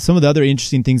Some of the other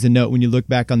interesting things to note when you look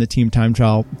back on the team time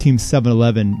trial, Team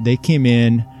 7-Eleven, they came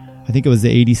in, I think it was the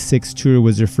 86 Tour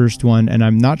was their first one, and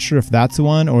I'm not sure if that's the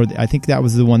one, or I think that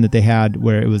was the one that they had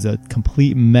where it was a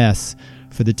complete mess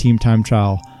for the team time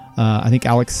trial. I think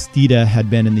Alex Stida had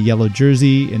been in the yellow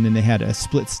jersey, and then they had a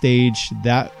split stage,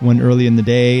 that one early in the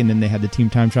day, and then they had the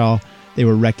team time trial. They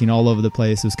were wrecking all over the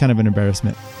place. It was kind of an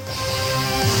embarrassment.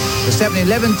 The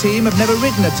 7-Eleven team have never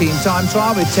ridden a team time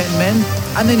trial with 10 men,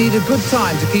 and they need a good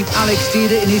time to keep Alex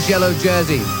Stida in his yellow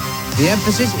jersey. The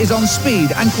emphasis is on speed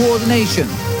and coordination,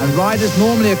 and riders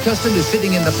normally accustomed to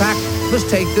sitting in the pack must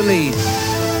take the lead.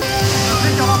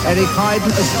 Eric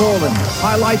Heiden has fallen,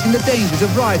 highlighting the dangers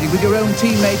of riding with your own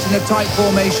teammates in a tight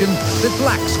formation that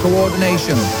lacks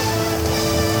coordination.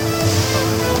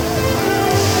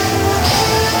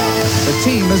 The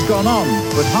team has gone on,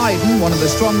 but Heiden, one of the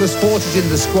strongest forces in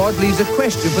the squad, leaves a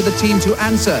question for the team to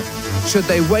answer. Should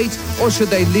they wait or should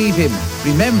they leave him,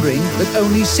 remembering that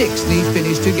only 6 need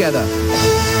finish together?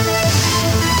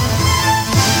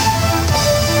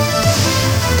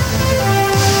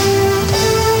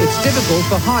 It's difficult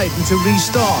for Heiden to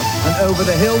restart, and over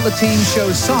the hill the team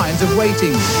shows signs of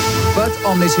waiting. But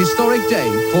on this historic day,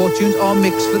 fortunes are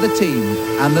mixed for the team,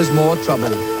 and there's more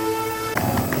trouble.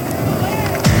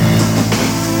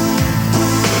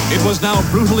 It was now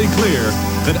brutally clear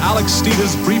that Alex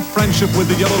Stida's brief friendship with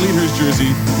the Yellow Leaders jersey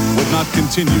would not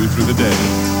continue through the day.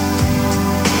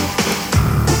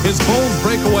 His bold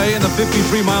breakaway in the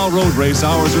 53-mile road race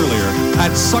hours earlier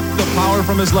had sucked the power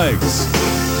from his legs,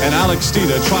 and Alex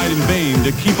Stida tried in vain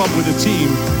to keep up with the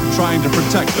team trying to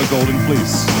protect the Golden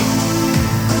Fleece.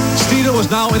 Stida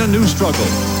was now in a new struggle.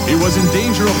 He was in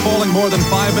danger of falling more than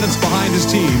 5 minutes behind his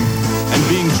team and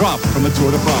being dropped from the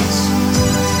Tour de France.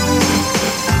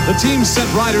 The team sent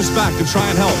riders back to try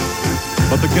and help,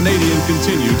 but the Canadian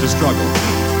continued to struggle.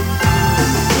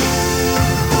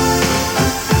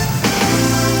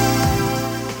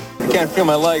 I can't feel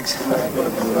my legs.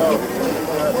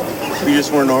 We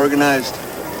just weren't organized,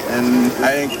 and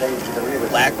I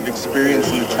think lack of experience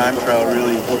in the time trial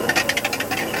really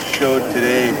showed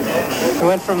today. We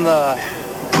went from the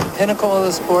pinnacle of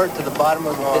the sport to the bottom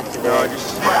of the pit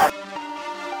today.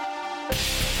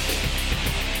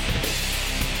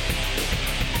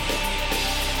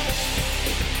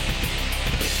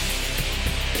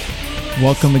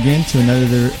 Welcome again to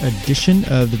another edition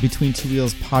of the Between Two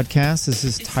Wheels podcast. This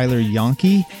is Tyler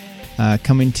Yonke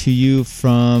coming to you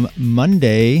from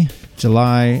Monday,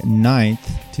 July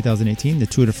 9th, 2018, the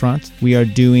Tour de France. We are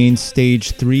doing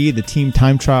stage 3, the team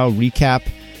time trial recap.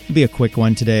 It'll be a quick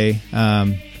one today.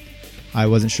 I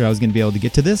wasn't sure I was going to be able to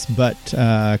get to this, but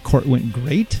court went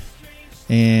great.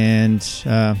 And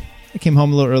I came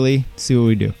home a little early to see what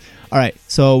we do. All right,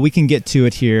 so we can get to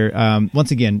it here.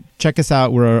 Once again, check us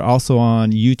out. We're also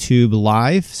on YouTube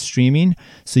live streaming,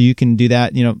 so you can do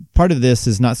that. You know, part of this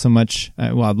is not so much,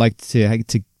 I'd like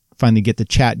to finally get the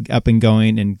chat up and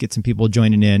going and get some people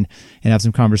joining in and have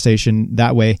some conversation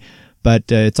that way.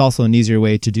 But it's also an easier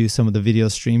way to do some of the video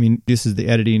streaming. Reduces the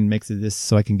editing, makes it this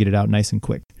so I can get it out nice and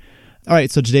quick. All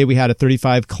right, so today we had a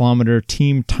 35-kilometer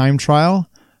team time trial.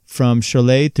 From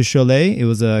Cholet to Cholet. It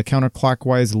was a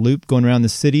counterclockwise loop going around the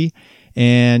city.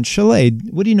 And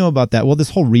Cholet, what do you know about that? Well,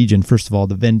 this whole region, first of all,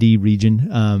 the Vendée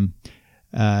region,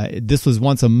 this was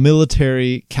once a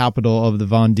military capital of the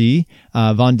Vendée.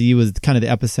 Vendée was kind of the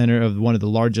epicenter of one of the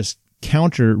largest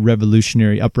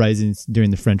counter-revolutionary uprisings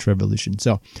during the French Revolution.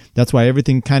 So that's why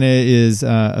everything kind of is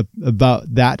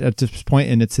about that at this point,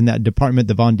 and it's in that department,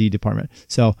 the Vendée department.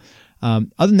 So other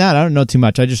than that, I don't know too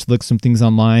much. I just looked some things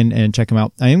online and check them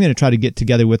out. I am going to try to get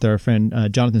together with our friend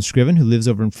Jonathan Scriven, who lives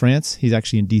over in France. He's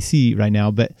actually in DC right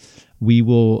now, but we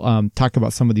will talk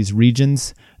about some of these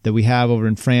regions that we have over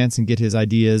in France and get his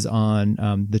ideas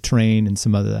on the terrain and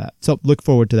some other that. So look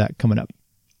forward to that coming up.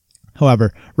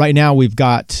 However, right now we've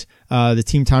got the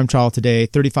team time trial today,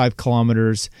 35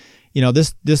 kilometers. You know,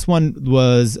 this one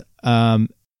was, I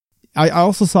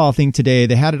also saw a thing today.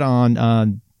 They had it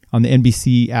on the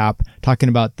NBC app talking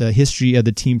about the history of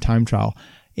the team time trial.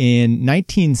 In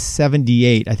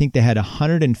 1978, I think they had a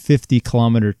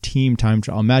 150-kilometer team time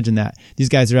trial. Imagine that. These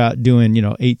guys are out doing,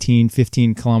 18,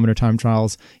 15-kilometer time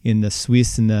trials in the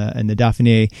Suisse and the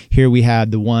Dauphiné. Here we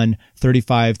had the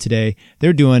 135 today.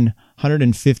 They're doing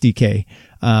 150K.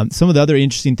 Some of the other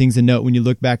interesting things to note when you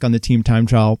look back on the team time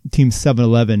trial, Team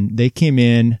 7-Eleven, they came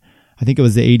in, I think it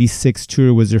was the 86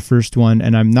 Tour was their first one,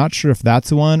 and I'm not sure if that's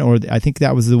the one, or I think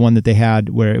that was the one that they had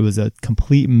where it was a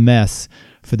complete mess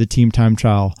for the team time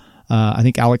trial. I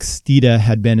think Alex Stida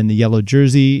had been in the yellow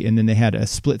jersey, and then they had a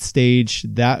split stage,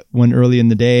 that one early in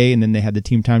the day, and then they had the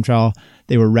team time trial.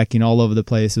 They were wrecking all over the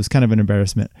place. It was kind of an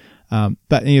embarrassment.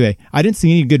 But anyway, I didn't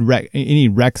see any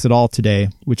wrecks at all today,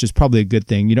 which is probably a good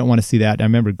thing. You don't want to see that. I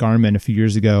remember Garmin a few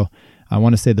years ago, I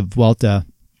want to say the Vuelta,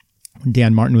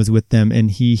 Dan Martin was with them,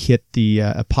 and he hit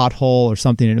a pothole or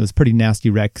something, and it was a pretty nasty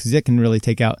wreck because it can really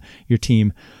take out your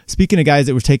team. Speaking of guys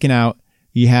that were taken out,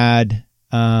 you had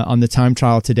on the time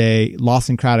trial today,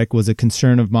 Lawson Craddock was a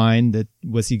concern of mine. That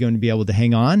was he going to be able to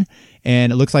hang on?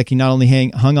 And it looks like he not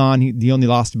only hung on, he only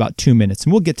lost about 2 minutes,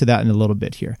 and we'll get to that in a little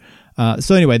bit here.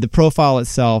 So anyway, the profile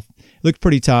itself looked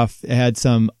pretty tough. It had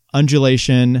some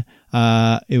undulation.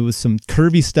 It was some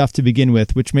curvy stuff to begin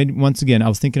with, which made, once again, I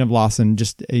was thinking of Lawson.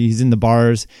 Just he's in the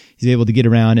bars, he's able to get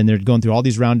around, and they're going through all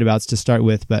these roundabouts to start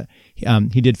with, but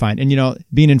he did fine. And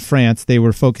being in France, they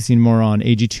were focusing more on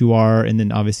AG2R, and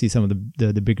then obviously some of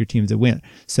the bigger teams that went.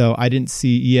 So I didn't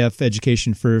see EF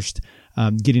Education First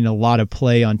getting a lot of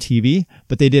play on TV,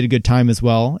 but they did a good time as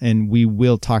well, and we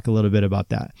will talk a little bit about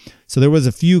that. So there was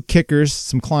a few kickers,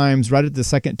 some climbs right at the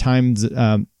second time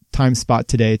spot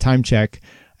today, time check,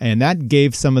 and that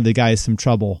gave some of the guys some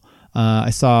trouble.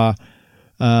 I saw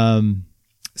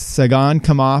Sagan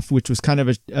come off, which was kind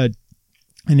of an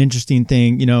interesting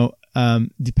thing.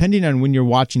 Depending on when you're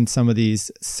watching some of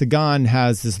these, Sagan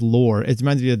has this lore. It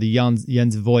reminds me of the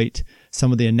Jens Voigt,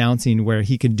 some of the announcing where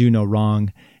he can do no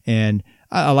wrong. And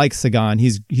I like Sagan.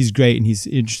 He's great and he's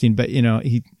interesting, but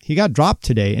he got dropped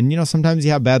today, and sometimes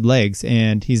you have bad legs,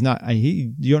 and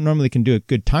you don't normally can do a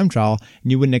good time trial,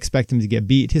 and you wouldn't expect him to get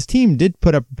beat. His team did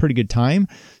put up a pretty good time,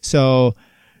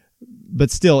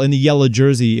 but still in the yellow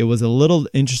jersey, it was a little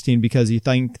interesting because you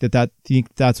think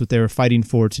that's what they were fighting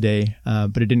for today,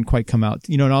 but it didn't quite come out.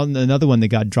 Another one that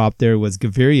got dropped there was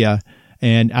Gaviria,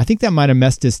 and I think that might have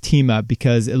messed his team up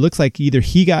because it looks like either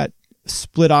he got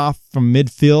split off from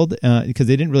midfield because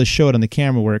they didn't really show it on the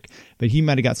camera work, but he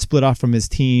might have got split off from his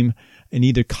team and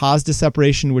either caused a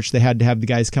separation, which they had to have the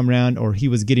guys come around, or he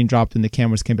was getting dropped and the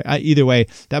cameras came back. Either way,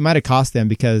 that might have cost them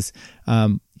because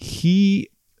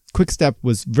Quick-Step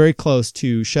was very close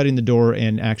to shutting the door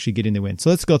and actually getting the win.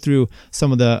 So let's go through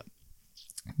some of the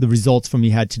results from you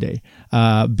had today.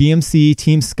 BMC,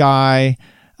 Team Sky,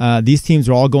 these teams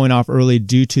were all going off early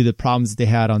due to the problems that they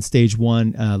had on stage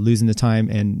one, losing the time,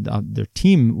 and their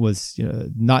team was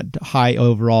not high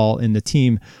overall in the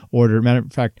team order. Matter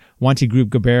of fact, Wanty Group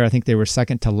Gobert, I think they were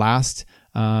second to last.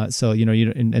 And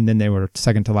then they were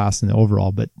second to last in the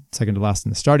overall, but second to last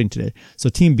in the starting today. So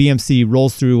Team BMC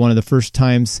rolls through one of the first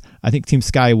times. I think Team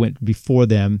Sky went before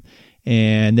them,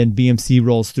 and then BMC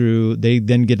rolls through. They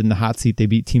then get in the hot seat. They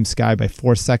beat Team Sky by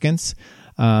 4 seconds.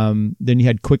 Then you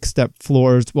had Quick-Step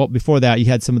Floors. Well, before that, you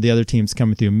had some of the other teams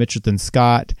coming through. Mitchelton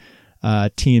Scott,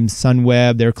 Team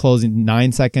Sunweb. They're closing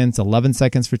 9 seconds, 11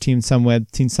 seconds for Team Sunweb.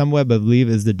 Team Sunweb, I believe,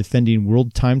 is the defending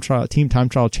world team time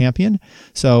trial champion.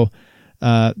 So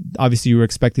obviously you were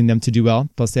expecting them to do well.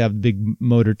 Plus they have big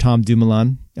motor Tom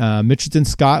Dumoulin. Mitchelton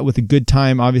Scott with a good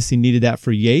time obviously needed that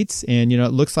for Yates. And, it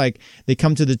looks like they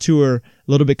come to the tour a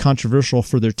little bit controversial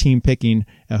for their team picking.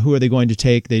 Who are they going to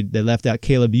take? They left out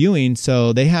Caleb Ewing.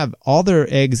 So they have all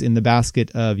their eggs in the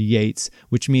basket of Yates,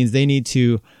 which means they need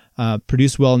to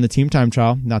produce well in the team time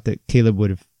trial. Not that Caleb would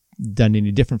have done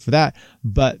any different for that,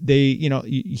 but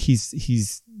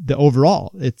he's the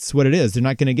overall, it's what it is. They're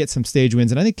not going to get some stage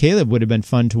wins. And I think Caleb would have been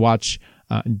fun to watch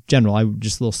in general. I'm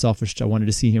just a little selfish. I wanted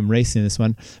to see him race in this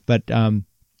one, but I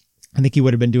think he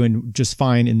would have been doing just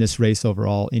fine in this race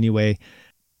overall anyway.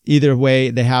 Either way,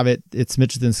 they have it. It's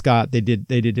Mitchelton Scott. They did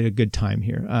a good time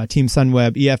here. Team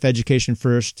Sunweb, EF Education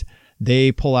First.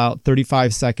 They pull out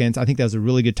 35 seconds. I think that was a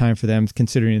really good time for them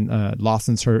considering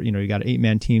Lawson's hurt. You got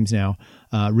 8-man teams now.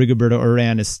 Rigoberto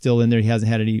Urán is still in there. He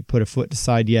hasn't had any put a foot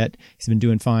aside yet. He's been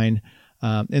doing fine.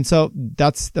 And so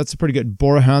that's a pretty good.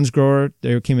 Bora Hansgrohe,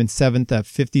 they came in 7th at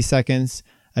 50 seconds.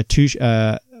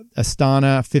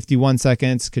 Astana, 51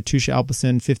 seconds. Katusha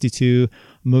Alpecin, 52.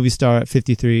 Movistar at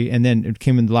 53. And then it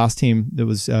came in the last team that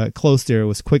was close there. It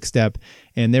was Quick-Step,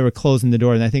 and they were closing the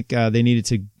door. And I think they needed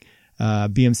to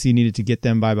BMC needed to get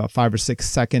them by about 5 or 6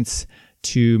 seconds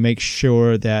to make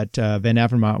sure that Van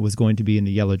Avermaet was going to be in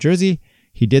the yellow jersey.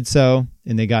 He did so,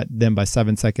 and they got them by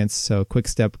 7 seconds. So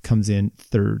Quick-Step comes in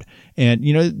third. And,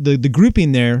 the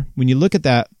grouping there, when you look at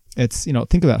that, it's,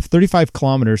 think about 35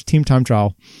 kilometers team time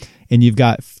trial, and you've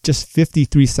got just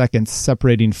 53 seconds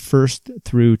separating first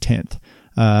through 10th.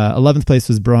 11th place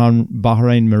was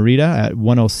Bahrain Merida at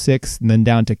 106, and then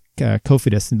down to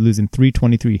Cofidis and losing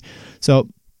 323. So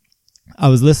I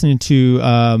was listening to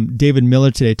David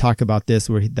Miller today talk about this,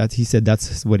 where he said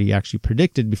that's what he actually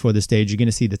predicted before the stage. You're going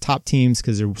to see the top teams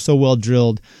because they're so well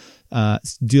drilled.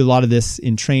 do a lot of this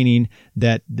in training,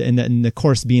 that and the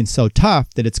course being so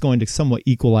tough that it's going to somewhat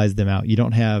equalize them out. You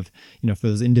don't have, for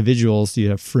those individuals, you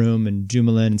have Froome and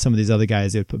Dumoulin and some of these other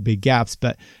guys, they put big gaps,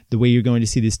 but the way you're going to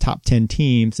see these top 10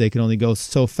 teams, they can only go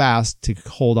so fast to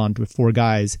hold on to 4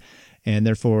 guys. And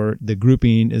therefore the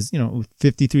grouping is,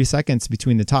 53 seconds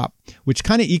between the top, which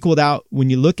kind of equaled out when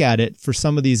you look at it for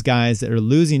some of these guys that are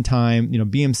losing time.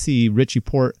 BMC, Richie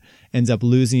Porte ends up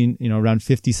losing, around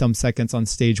 50 some seconds on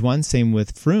stage 1. Same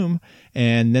with Froome.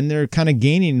 And then they're kind of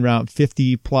gaining around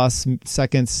 50 plus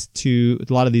seconds to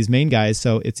a lot of these main guys.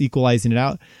 So it's equalizing it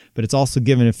out, but it's also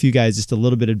giving a few guys just a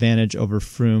little bit advantage over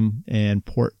Froome and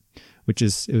Porte, which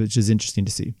is interesting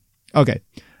to see. Okay.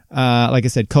 Like I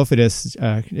said, Cofidis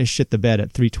shit the bed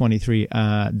at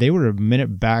 3:23. They were a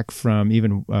minute back from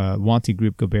even Wanty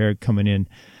Group Gobert coming in.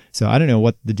 So I don't know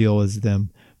what the deal was with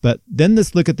them. But then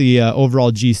let's look at the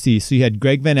overall GC. So you had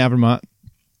Greg Van Avermaet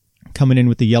coming in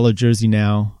with the yellow jersey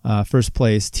now, first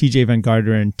place. TJ Van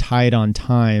Garderen tied on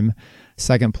time,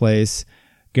 second place.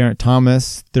 Geraint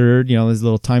Thomas, third, his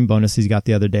little time bonus he's got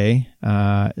the other day.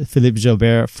 Philippe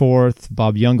Gilbert, fourth.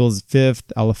 Bob Jungels,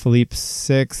 fifth. Alaphilippe,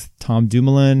 sixth. Tom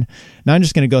Dumoulin. Now I'm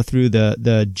just going to go through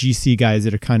the GC guys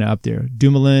that are kind of up there.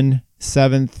 Dumoulin,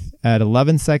 seventh at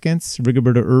 11 seconds.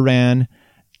 Rigoberto Urán,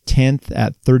 10th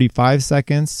at 35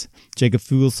 seconds. Jacob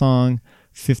Fuglsang,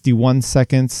 51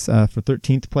 seconds for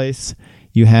 13th place.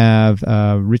 You have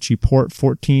Richie Porte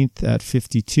 14th at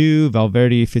 52,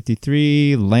 Valverde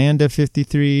 53, Landa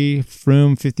 53,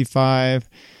 Froome 55.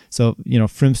 So,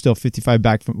 Froome still 55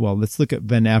 back from, let's look at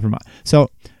Van Avermaet. So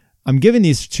I'm giving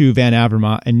these to Van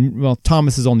Avermaet, and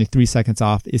Thomas is only 3 seconds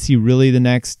off. Is he really the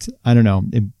next? I don't know.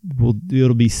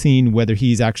 It'll be seen whether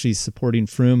he's actually supporting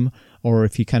Froome or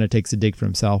if he kind of takes a dig for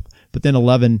himself. But then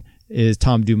 11 is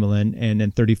Tom Dumoulin, and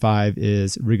then 35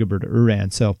 is Rigoberto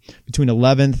Urán. So between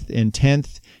 11th and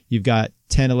 10th, you've got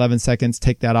 10, 11 seconds.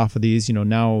 Take that off of these.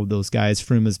 Now those guys,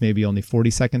 Froome is maybe only 40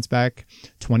 seconds back,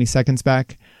 20 seconds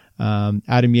back.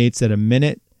 Adam Yates at a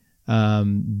minute.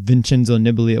 Vincenzo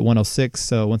Nibali at 106.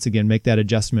 So once again, make that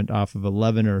adjustment off of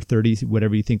 11 or 30,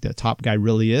 whatever you think the top guy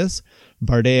really is.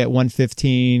 Bardet at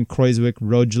 115, Kruijswijk,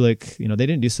 Roglic, they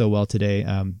didn't do so well today.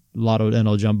 Lotto and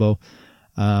El Jumbo.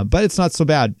 But it's not so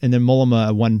bad. And then Mollema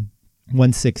at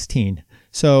 116.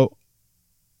 So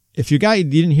if you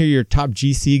didn't hear your top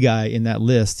GC guy in that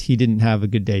list, he didn't have a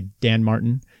good day. Dan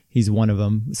Martin, he's one of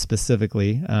them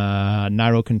specifically.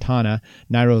 Nairo Quintana.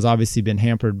 Nairo's obviously been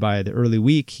hampered by the early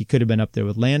week. He could have been up there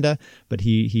with Landa, but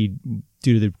he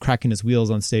due to the cracking his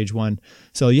wheels on stage 1.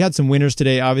 So you had some winners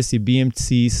today. Obviously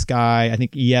BMC, Sky, I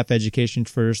think EF Education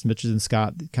first, Mitchelton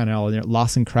Scott kind of all in there.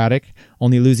 Lawson Craddock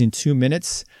only losing 2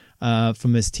 minutes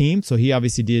from his team. So he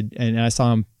obviously did, and I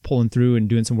saw him pulling through and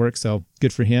doing some work. So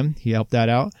good for him. He helped that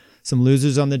out. Some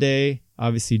losers on the day,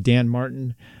 obviously Dan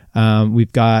Martin.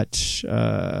 We've got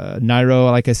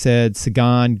Nairo, like I said,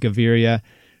 Sagan, Gaviria.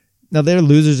 Now they're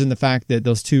losers in the fact that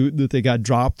those two, that they got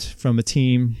dropped from a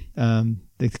team.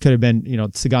 They could have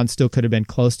been, Sagan still could have been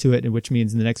close to it, which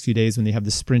means in the next few days when they have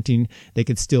the sprinting, they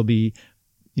could still be,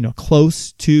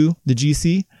 close to the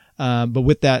GC. But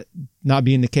with that not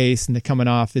being the case and they're coming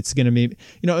off, it's going to be,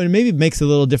 it maybe makes a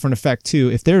little different effect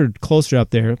too. If they're closer up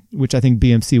there, which I think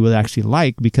BMC would actually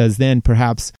like, because then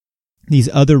perhaps these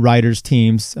other riders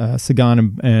teams,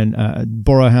 Sagan and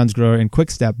Bora Hansgrohe and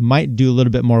Quickstep might do a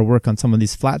little bit more work on some of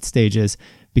these flat stages,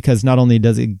 because not only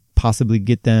does it possibly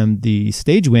get them the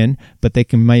stage win, but they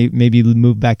can maybe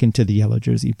move back into the yellow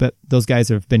jersey. But those guys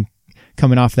have been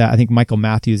coming off that. I think Michael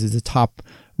Matthews is a top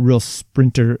real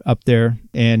sprinter up there,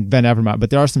 and Van Avermaet.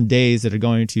 But there are some days that are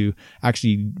going to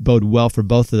actually bode well for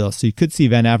both of those. So you could see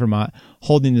Van Avermaet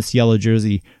holding this yellow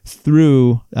jersey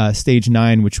through stage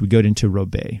 9, which would go into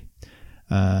Roubaix.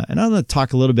 And I'm going to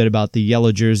talk a little bit about the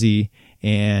yellow jersey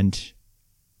and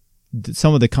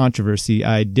some of the controversy.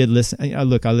 I did listen. I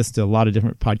listen to a lot of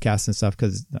different podcasts and stuff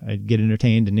because I get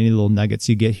entertained and any little nuggets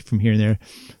you get from here and there.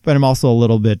 But I'm also a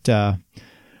little bit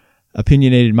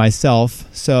opinionated myself.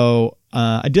 So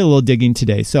I did a little digging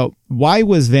today. So why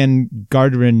was Van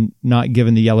Garderen not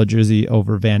given the yellow jersey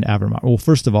over Van Avermaet? Well,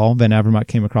 first of all, Van Avermaet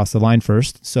came across the line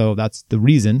first. So that's the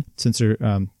reason, since they're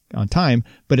on time.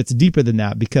 But it's deeper than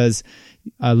that, because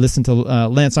I listened to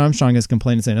Lance Armstrong has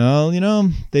complained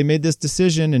saying, they made this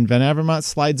decision and Van Avermaet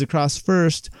slides across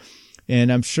first.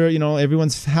 And I'm sure,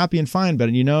 everyone's happy and fine.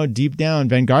 But, deep down,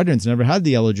 Van Garderen's never had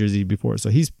the yellow jersey before. So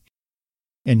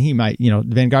he might,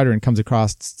 Van Garderen comes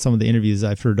across some of the interviews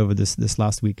I've heard over this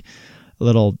last week a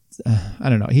little, I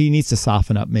don't know, he needs to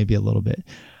soften up maybe a little bit.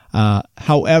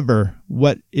 However,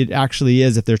 what it actually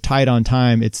is, if they're tied on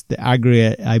time, it's the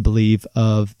aggregate, I believe,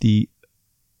 of the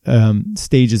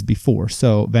stages before.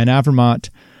 So Van Avermaet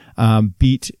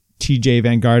beat TJ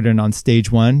Van Garderen on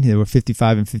stage 1. They were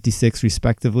 55 and 56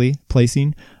 respectively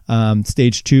placing.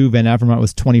 Stage 2, Van Avermaet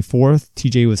was 24th.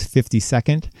 TJ was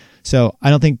 52nd. So I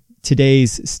don't think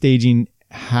today's staging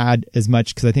had as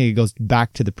much, because I think it goes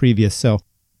back to the previous. So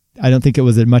I don't think it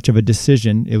was much of a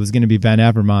decision. It was going to be Van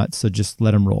Avermaet, so just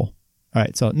let him roll. All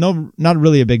right, so no, not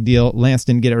really a big deal. Lance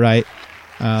didn't get it right.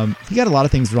 He got a lot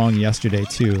of things wrong yesterday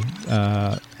too.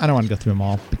 I don't want to go through them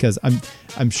all, because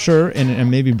I'm sure,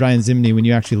 and maybe Brian Zimney, when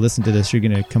you actually listen to this, you're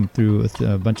going to come through with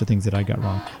a bunch of things that I got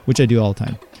wrong, which I do all the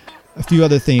time. A few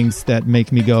other things that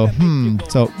make me go,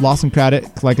 So Lawson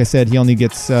Craddock, like I said, he only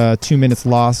gets 2 minutes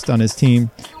lost on his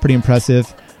team. Pretty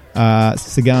impressive.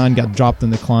 Sagan got dropped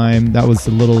in the climb. That was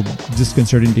a little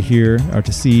disconcerting to hear or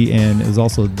to see, and it was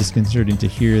also disconcerting to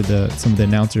hear some of the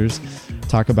announcers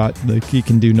talk about he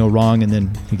can do no wrong, and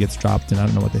then he gets dropped, and I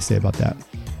don't know what they say about that.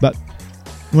 But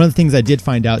one of the things I did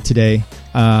find out today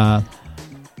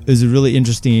is really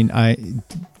interesting. I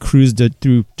cruised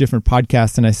through different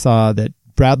podcasts, and I saw that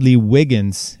Bradley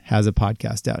Wiggins has a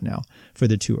podcast out now for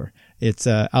the tour. It's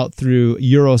out through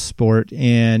Eurosport,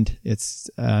 and it's,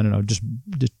 I don't know, just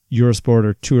Eurosport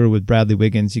or Tour with Bradley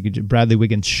Wiggins. You could do Bradley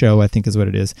Wiggins Show, I think is what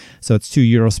it is. So it's 2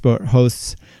 Eurosport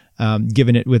hosts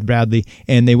giving it with Bradley.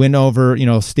 And they went over,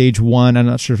 stage 1. I'm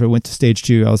not sure if it went to stage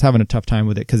 2. I was having a tough time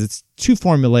with it because it's too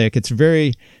formulaic. It's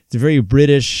very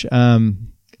British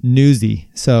newsy.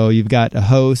 So you've got a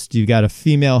host, you've got a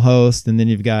female host, and then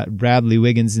you've got Bradley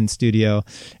Wiggins in studio,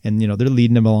 and they're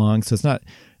leading him along. So it's not,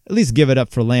 at least give it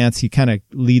up for Lance. He kind of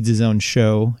leads his own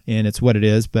show, and it's what it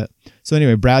is. But so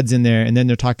anyway, Brad's in there, and then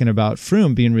they're talking about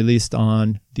Froome being released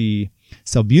on the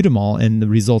salbutamol and the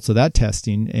results of that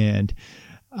testing. And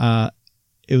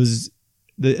it was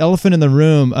the elephant in the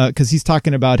room, because he's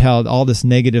talking about how all this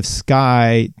negative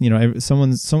Sky, so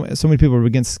many people are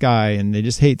against Sky, and they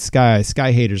just hate Sky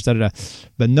haters,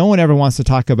 But no one ever wants to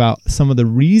talk about some of the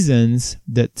reasons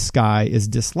that Sky is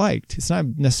disliked. It's not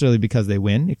necessarily because they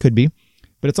win. It could be.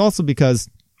 But it's also because,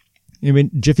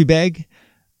 Jiffy Bag,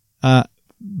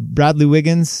 Bradley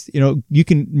Wiggins, you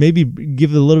can maybe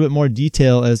give a little bit more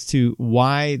detail as to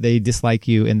why they dislike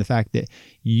you, and the fact that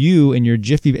you and your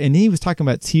Jiffy, and he was talking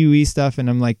about TUE stuff,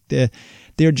 and I'm like,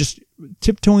 they're just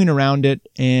tiptoeing around it,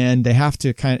 and they have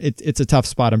to it's a tough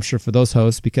spot, I'm sure, for those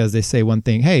hosts, because they say one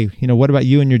thing, hey, what about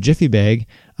you and your Jiffy Bag?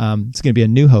 It's going to be a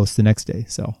new host the next day.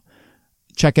 So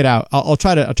check it out. I'll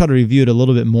try to review it a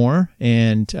little bit more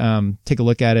and take a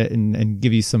look at it and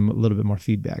give you a little bit more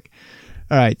feedback.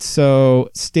 All right, so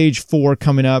stage 4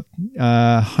 coming up,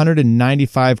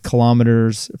 195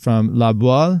 kilometers from La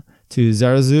Boile to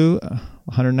Zarzau,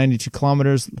 192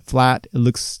 kilometers flat. It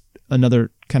looks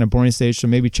another kind of boring stage, so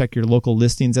maybe check your local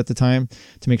listings at the time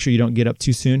to make sure you don't get up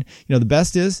too soon. The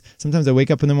best is sometimes I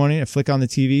wake up in the morning, I flick on the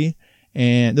TV,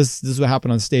 and this is what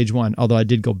happened on stage 1, although I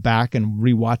did go back and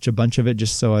rewatch a bunch of it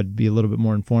just so I'd be a little bit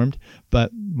more informed.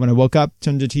 But when I woke up,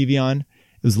 turned the TV on,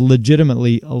 it was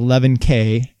legitimately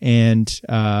 11K, and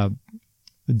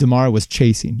Demar was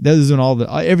chasing. That was when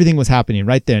everything was happening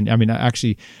right then. I mean,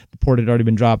 actually, the port had already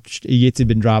been dropped, Yates had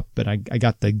been dropped, but I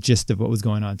got the gist of what was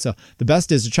going on. So the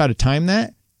best is to try to time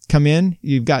that. Come in.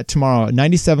 You've got tomorrow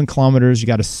 97 kilometers. You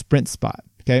got a sprint spot.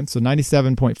 Okay, so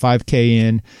 97.5K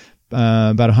in.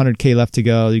 About 100K left to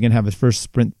go. You're going to have a first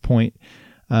sprint point.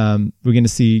 We're going to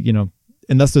see,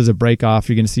 unless there's a break off,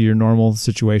 you're going to see your normal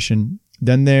situation.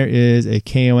 Then there is a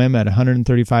KOM at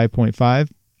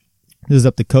 135.5. This is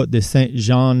up the Côte de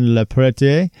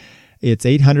Saint-Jean-le-Pretier. It's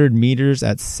 800 meters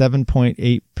at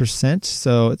 7.8%.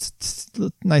 So it's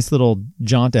a nice little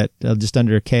jaunt at just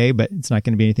under a K, but it's not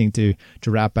going to be anything to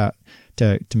wrap out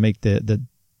to make the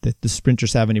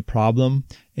sprinters have any problem.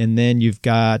 And then you've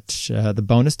got the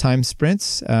bonus time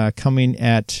sprints coming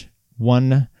at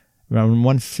around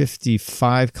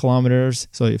 155 kilometers,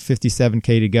 so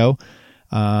 57K to go.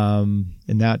 And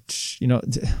that,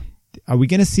 are we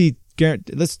going to see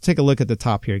Garrett? Let's take a look at the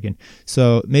top here again.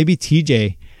 So maybe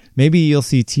you'll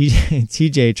see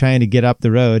TJ trying to get up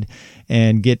the road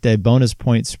and get a bonus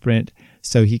point sprint,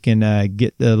 so he can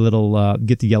get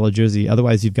the yellow jersey.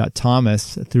 Otherwise, you've got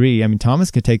Thomas 3. I mean,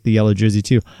 Thomas could take the yellow jersey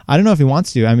too. I don't know if he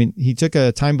wants to. I mean, he took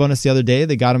a time bonus the other day.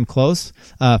 They got him close.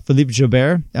 Philippe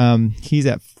Gilbert, he's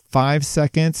at 5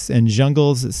 seconds, and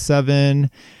Jungels at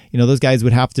 7. Those guys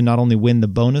would have to not only win the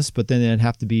bonus, but then they'd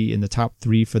have to be in the top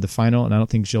 3 for the final. And I don't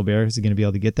think Gilbert is going to be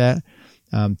able to get that.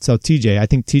 So TJ, I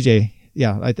think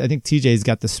TJ's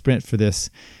got the sprint for this.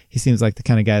 He seems like the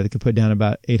kind of guy that could put down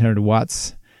about 800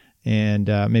 watts. And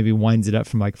maybe winds it up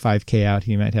from like 5K out,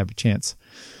 he might have a chance.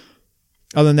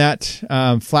 Other than that,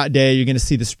 flat day, you're going to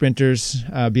see the sprinters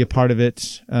be a part of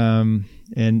it.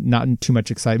 and not in too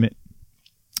much excitement.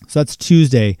 So that's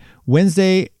Tuesday.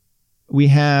 Wednesday,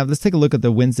 let's take a look at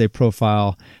the Wednesday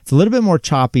profile. It's a little bit more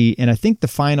choppy, and I think the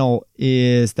final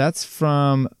that's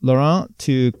from Laurent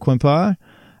to Quimper,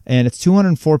 and it's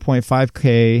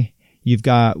 204.5K. You've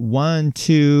got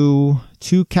two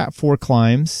Cat 4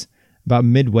 climbs about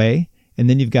midway, and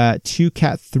then you've got two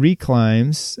Cat 3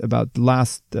 climbs about the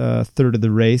last third of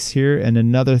the race here, and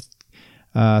another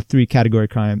 3 category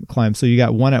climb. So you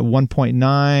got one at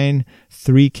 1.9,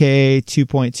 3K,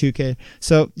 2.2K.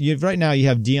 So right now you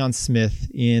have Dion Smith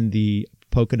in the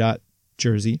polka dot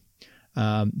jersey.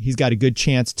 He's got a good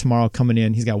chance tomorrow coming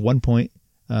in. He's got 1 point.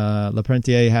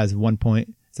 Laprentier has 1 point.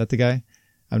 Is that the guy?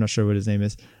 I'm not sure what his name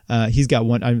is. He's got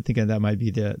one. I'm thinking that might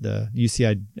be the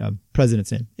UCI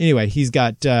president's name. Anyway, he's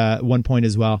got 1 point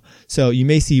as well. So you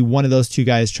may see one of those two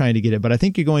guys trying to get it. But I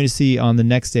think you're going to see on the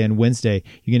next day, on Wednesday,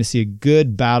 you're going to see a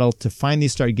good battle to finally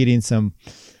start getting some.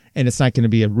 And it's not going to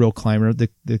be a real climber.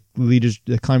 The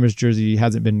climber's jersey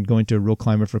hasn't been going to a real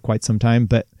climber for quite some time.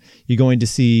 But you're going to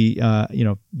see,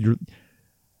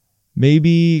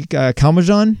 maybe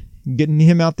Calmejean. Getting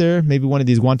him out there, maybe one of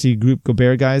these Wanty Group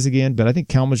Gobert guys again, but I think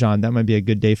Calmejean, that might be a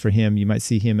good day for him. You might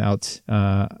see him out.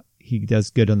 He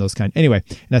does good on those kind. Anyway,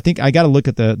 and I think I got to look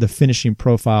at the finishing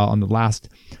profile on the last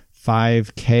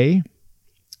 5K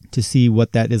to see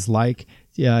what that is like.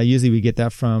 Yeah, usually we get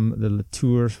that from the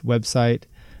Latour website,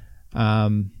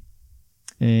 and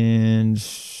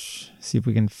see if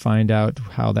we can find out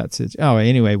how that's it. Oh,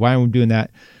 anyway, why am I doing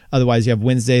that? Otherwise, you have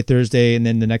Wednesday, Thursday, and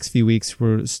then the next few weeks,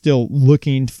 we're still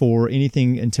looking for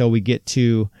anything until we get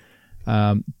to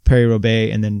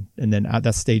Paris-Roubaix, and then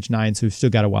that's stage 9, so we've still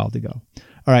got a while to go.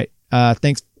 All right,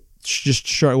 thanks. Just a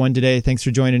short one today. Thanks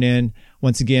for joining in.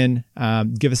 Once again,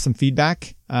 give us some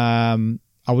feedback. I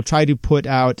will try to put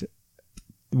out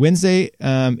Wednesday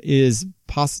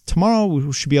tomorrow.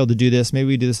 We should be able to do this. Maybe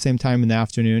we do the same time in the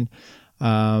afternoon,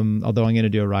 although I'm going to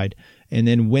do a ride. And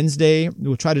then Wednesday,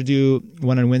 we'll try to do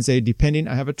one on Wednesday, depending.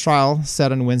 I have a trial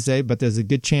set on Wednesday, but there's a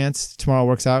good chance tomorrow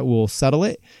works out. We'll settle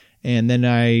it. And then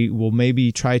I will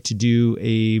maybe try to do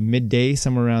a midday,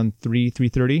 somewhere around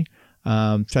 3:30.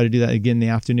 Try to do that again in the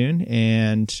afternoon.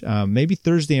 And maybe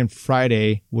Thursday and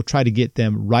Friday, we'll try to get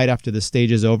them right after the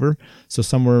stage is over. So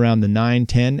somewhere around the 9,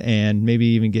 10, and maybe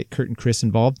even get Kurt and Chris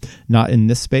involved. Not in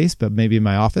this space, but maybe in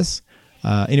my office.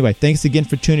 Anyway, thanks again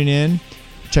for tuning in.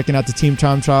 Checking out the Team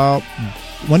Time Trial.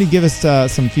 Why don't you give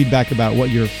us some feedback about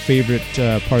what your favorite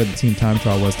part of the Team Time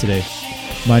Trial was today?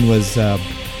 Mine was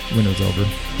when it was over.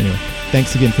 Anyway,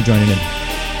 thanks again for joining in.